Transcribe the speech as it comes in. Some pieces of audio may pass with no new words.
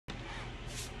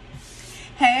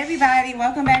Hey everybody,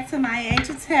 welcome back to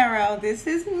MiAngelTarot. This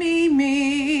is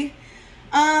Mimi.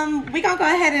 We're gonna go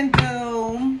ahead and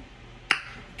do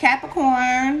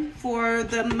Capricorn for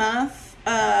the month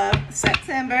of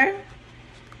September.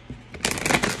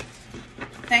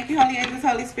 Thank you, Holy Angels,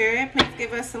 Holy Spirit. Please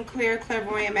give us some clear,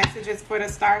 clairvoyant messages for the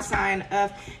star sign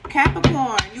of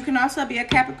Capricorn. You can also be a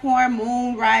Capricorn,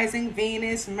 Moon, Rising,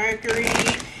 Venus, Mercury.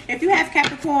 If you have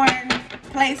Capricorn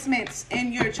placements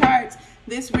in your charts,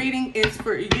 this reading is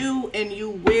for you, and you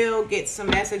will get some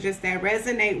messages that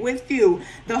resonate with you.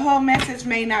 The whole message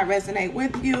may not resonate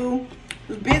with you.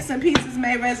 Bits and pieces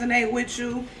may resonate with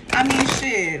you. I mean,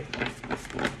 shit.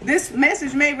 This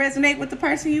message may resonate with the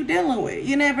person you're dealing with.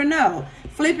 You never know.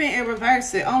 Flip it and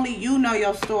reverse it. Only you know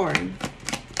your story.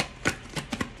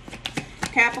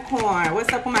 Capricorn.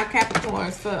 What's up with my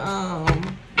Capricorns for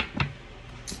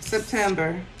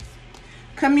September?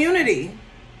 Community.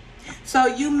 So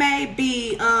you may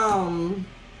be going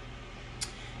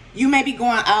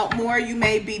out more. You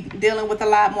may be dealing with a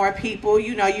lot more people.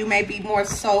 You know, you may be more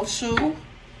social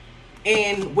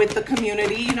and with the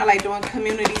community, you know, like doing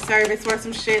community service or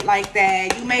some shit like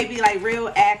that. You may be like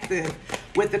real active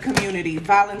with the community,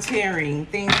 volunteering,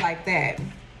 things like that.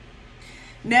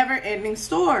 Never ending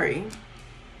story.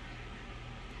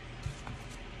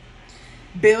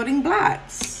 Building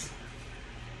blocks.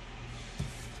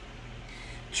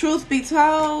 Truth be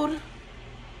told,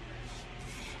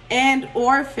 and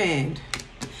orphaned.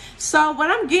 So what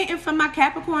I'm getting from my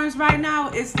Capricorns right now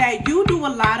is that you do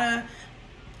a lot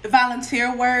of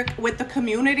volunteer work with the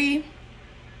community,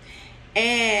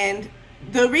 and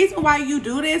the reason why you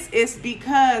do this is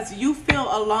because you feel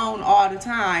alone all the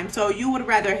time. So you would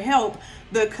rather help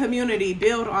the community,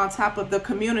 build on top of the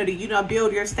community, you know,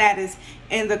 build your status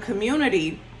in the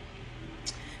community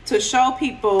to show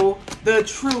people the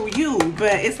true you.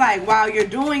 But it's like while you're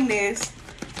doing this,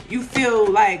 you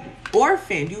feel like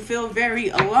orphaned. You feel very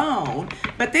alone.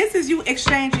 But this is you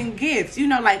exchanging gifts, you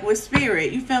know, like with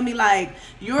spirit. You feel me? Like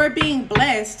you're being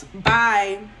blessed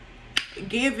by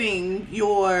giving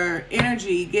your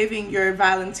energy, giving your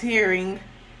volunteering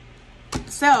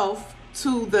self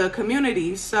to the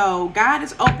community. So God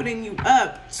is opening you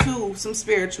up to some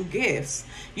spiritual gifts.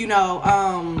 You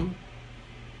know,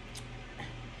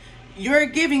 you're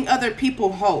giving other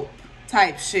people hope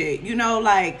type shit, you know,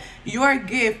 like your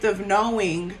gift of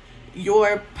knowing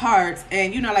your parts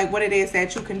and, you know, like what it is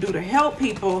that you can do to help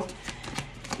people.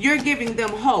 You're giving them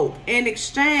hope. In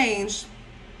exchange,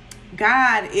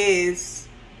 God is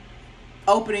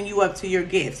opening you up to your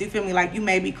gifts. You feel me? Like you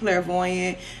may be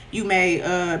clairvoyant, you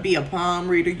may be a palm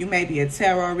reader, you may be a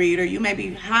tarot reader, you may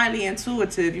be highly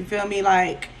intuitive. You feel me?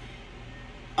 Like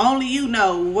only you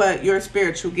know what your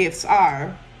spiritual gifts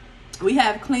are. We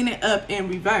have clean it up in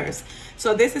reverse.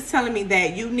 So this is telling me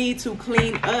that you need to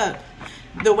clean up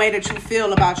the way that you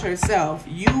feel about yourself.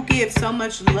 You give so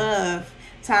much love,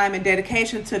 time, and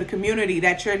dedication to the community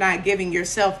that you're not giving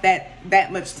yourself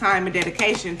that much time and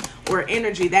dedication or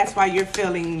energy. That's why you're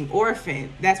feeling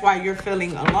orphaned. That's why you're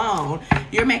feeling alone.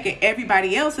 You're making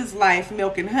everybody else's life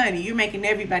milk and honey. You're making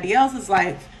everybody else's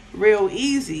life real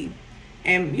easy.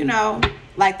 And, you know,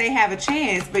 like they have a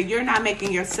chance, but you're not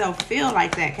making yourself feel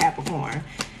like that, Capricorn.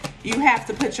 You have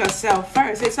to put yourself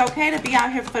first. It's okay to be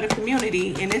out here for the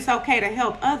community, and it's okay to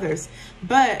help others,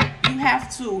 but you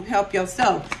have to help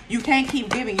yourself. You can't keep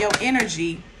giving your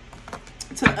energy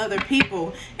to other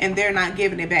people and they're not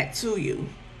giving it back to you.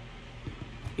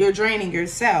 You're draining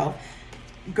yourself.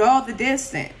 Go the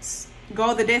distance.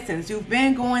 Go the distance. You've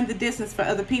been going the distance for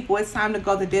other people. It's time to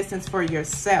go the distance for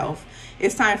yourself.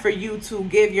 It's time for you to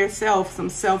give yourself some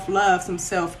self-love, some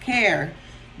self-care.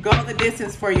 Go the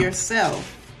distance for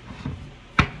yourself.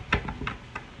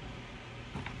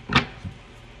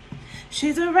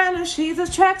 She's a runner, she's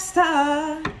a track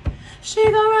star. She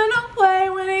gonna run away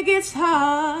when it gets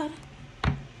hard.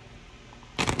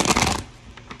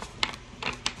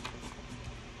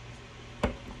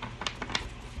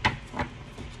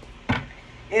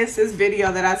 It's this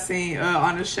video that I seen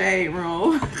on the Shade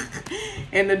Room.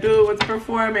 And the dude was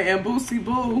performing and Boosie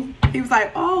Boo, he was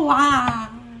like, oh wow.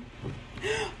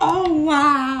 Oh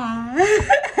wow.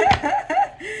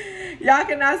 Y'all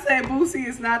cannot say Boosie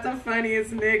is not the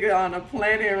funniest nigga on the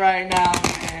planet right now,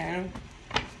 man.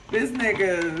 This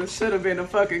nigga should have been a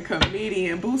fucking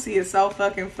comedian. Boosie is so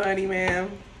fucking funny,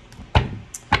 man.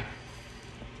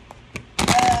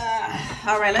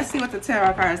 All right, let's see what the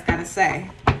tarot cards gotta say.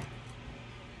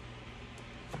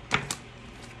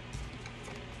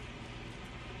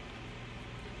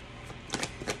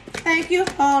 Thank you,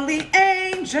 holy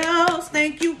angels.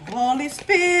 Thank you, Holy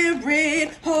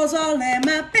Spirit. Holds all in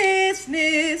my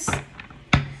business.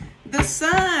 The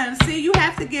sun. See, you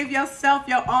have to give yourself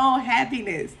your own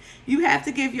happiness. You have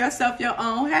to give yourself your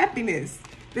own happiness.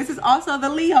 This is also the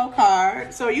Leo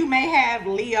card. So you may have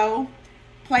Leo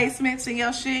placements in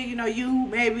your shit. You know, you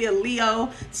may be a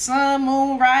Leo, sun,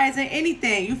 moon, rising,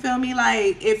 anything. You feel me?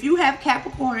 Like, if you have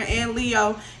Capricorn and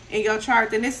Leo in your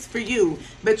chart, then this is for you.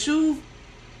 But you've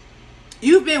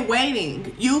been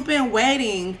waiting. You've been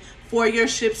waiting for your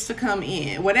ships to come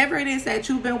in. Whatever it is that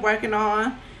you've been working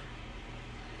on,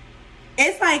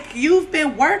 it's like you've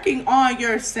been working on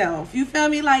yourself. You feel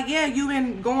me? Like, yeah, you've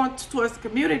been going towards the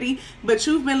community, but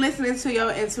you've been listening to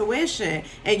your intuition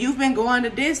and you've been going the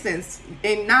distance.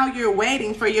 And now you're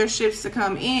waiting for your ships to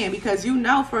come in because you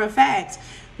know for a fact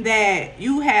that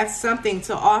you have something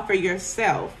to offer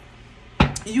yourself.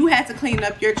 You had to clean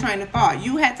up your train of thought.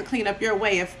 You had to clean up your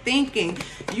way of thinking.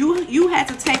 You had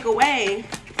to take away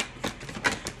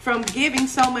from giving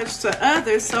so much to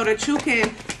others so that you can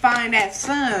find that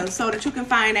sun, so that you can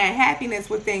find that happiness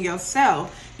within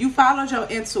yourself. You followed your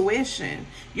intuition.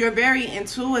 You're very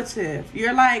intuitive.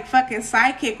 You're like fucking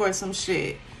psychic or some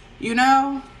shit. You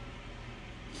know?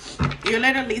 You're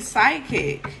literally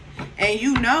psychic. And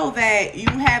you know that you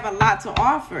have a lot to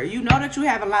offer. You know that you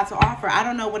have a lot to offer. I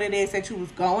don't know what it is that you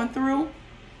was going through,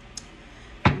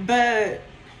 but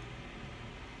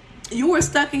you were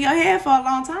stuck in your head for a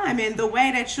long time, and the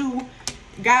way that you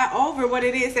got over what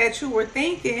it is that you were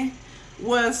thinking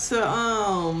was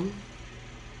to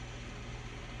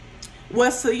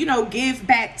you know, give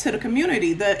back to the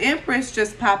community. The Empress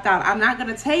just popped out. I'm not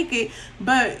gonna take it,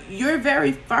 but you're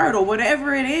very fertile.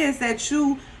 Whatever it is that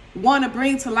you want to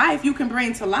bring to life, you can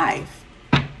bring to life,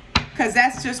 because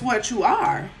that's just what you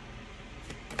are.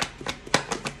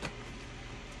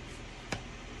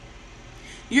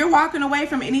 You're walking away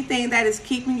from anything that is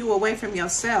keeping you away from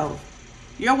yourself.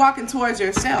 You're walking towards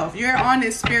yourself. You're on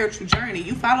this spiritual journey.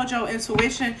 You followed your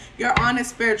intuition. You're on this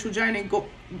spiritual journey.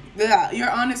 You're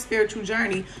on this spiritual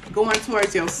journey going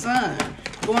towards your sun,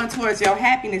 going towards your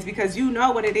happiness, because you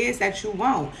know what it is that you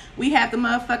want. We have the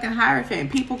motherfucking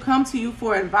Hierophant. People come to you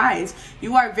for advice.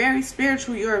 You are very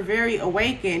spiritual. You are very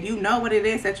awakened. You know what it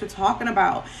is that you're talking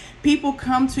about. People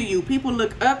come to you. People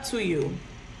look up to you.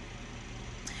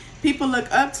 People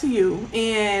look up to you,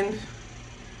 and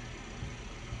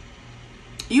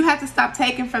you have to stop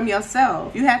taking from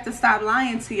yourself. You have to stop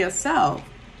lying to yourself.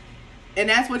 And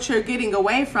that's what you're getting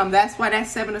away from. That's why that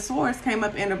Seven of Swords came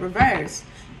up in the reverse.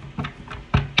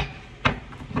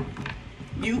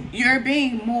 You're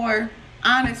being more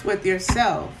honest with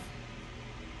yourself.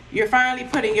 You're finally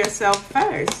putting yourself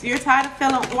first. You're tired of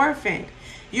feeling orphaned.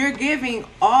 You're giving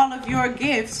all of your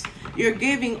gifts. You're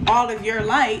giving all of your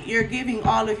light. You're giving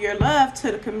all of your love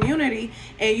to the community,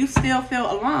 and you still feel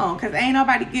alone because ain't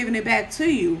nobody giving it back to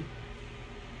you.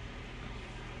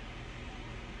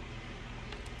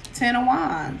 Ten of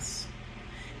Wands.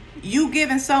 You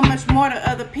giving so much more to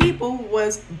other people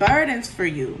was burdens for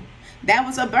you. That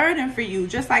was a burden for you.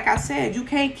 Just like I said, you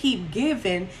can't keep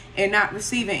giving and not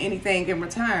receiving anything in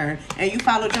return. And you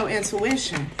followed your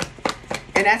intuition.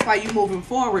 And that's why you're moving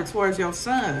forward towards your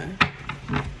sun.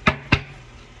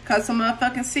 Because some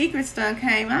motherfucking secrets done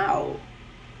came out.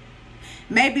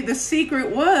 Maybe the secret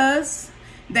was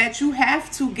that you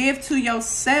have to give to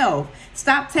yourself.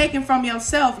 Stop taking from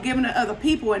yourself, giving to other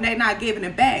people, and they're not giving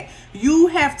it back. You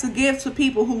have to give to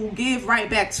people who give right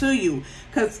back to you.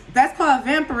 Because that's called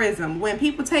vampirism. When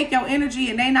people take your energy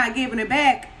and they're not giving it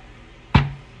back,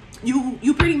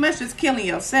 you pretty much just killing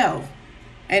yourself.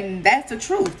 And that's the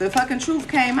truth. The fucking truth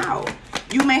came out.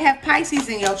 You may have Pisces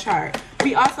in your chart.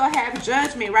 We also have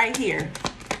Judgment right here.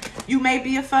 You may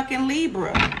be a fucking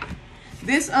Libra.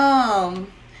 This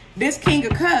King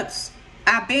of Cups,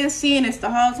 I've been seeing this the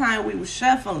whole time we were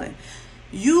shuffling.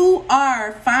 You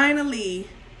are finally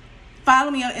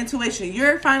following your intuition.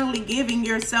 You're finally giving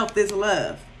yourself this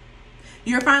love.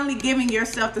 You're finally giving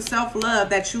yourself the self-love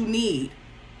that you need.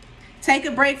 Take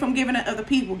a break from giving to other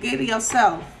people. Give it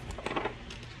yourself.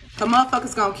 The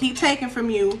motherfuckers gonna keep taking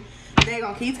from you. They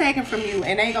gonna keep taking from you,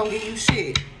 and they gonna give you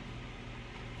shit.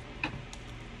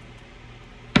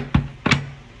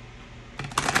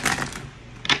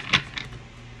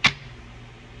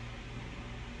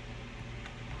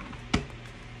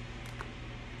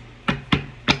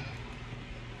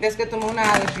 Let's get the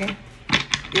Moonology.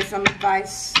 Get some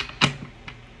advice.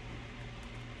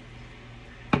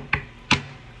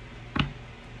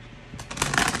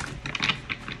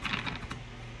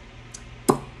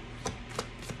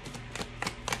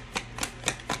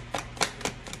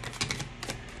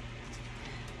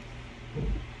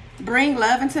 Bring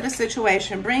love into the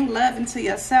situation. Bring love into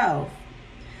yourself.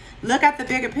 Look at the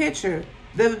bigger picture.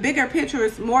 The bigger picture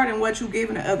is more than what you're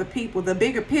giving to other people. The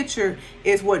bigger picture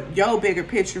is what your bigger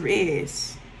picture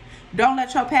is. Don't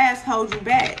let your past hold you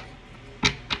back.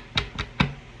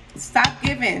 Stop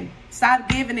giving. Stop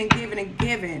giving and giving and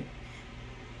giving.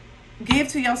 Give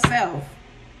to yourself.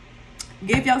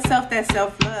 Give yourself that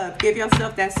self-love. Give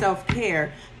yourself that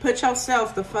self-care. Put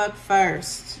yourself the fuck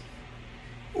first.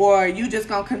 Or you just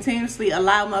gonna continuously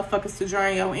allow motherfuckers to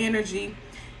drain your energy,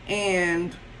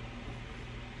 and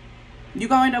you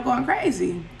gonna end up going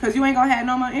crazy because you ain't gonna have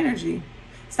no more energy.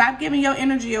 Stop giving your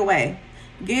energy away.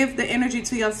 Give the energy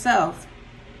to yourself.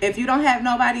 If you don't have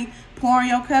nobody pouring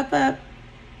your cup up,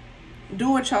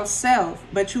 do it yourself.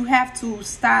 But you have to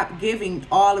stop giving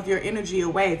all of your energy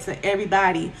away to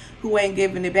everybody who ain't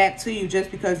giving it back to you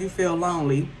just because you feel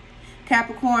lonely.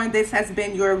 Capricorn, this has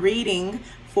been your reading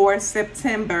for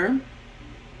September.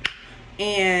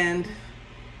 And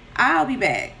I'll be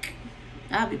back.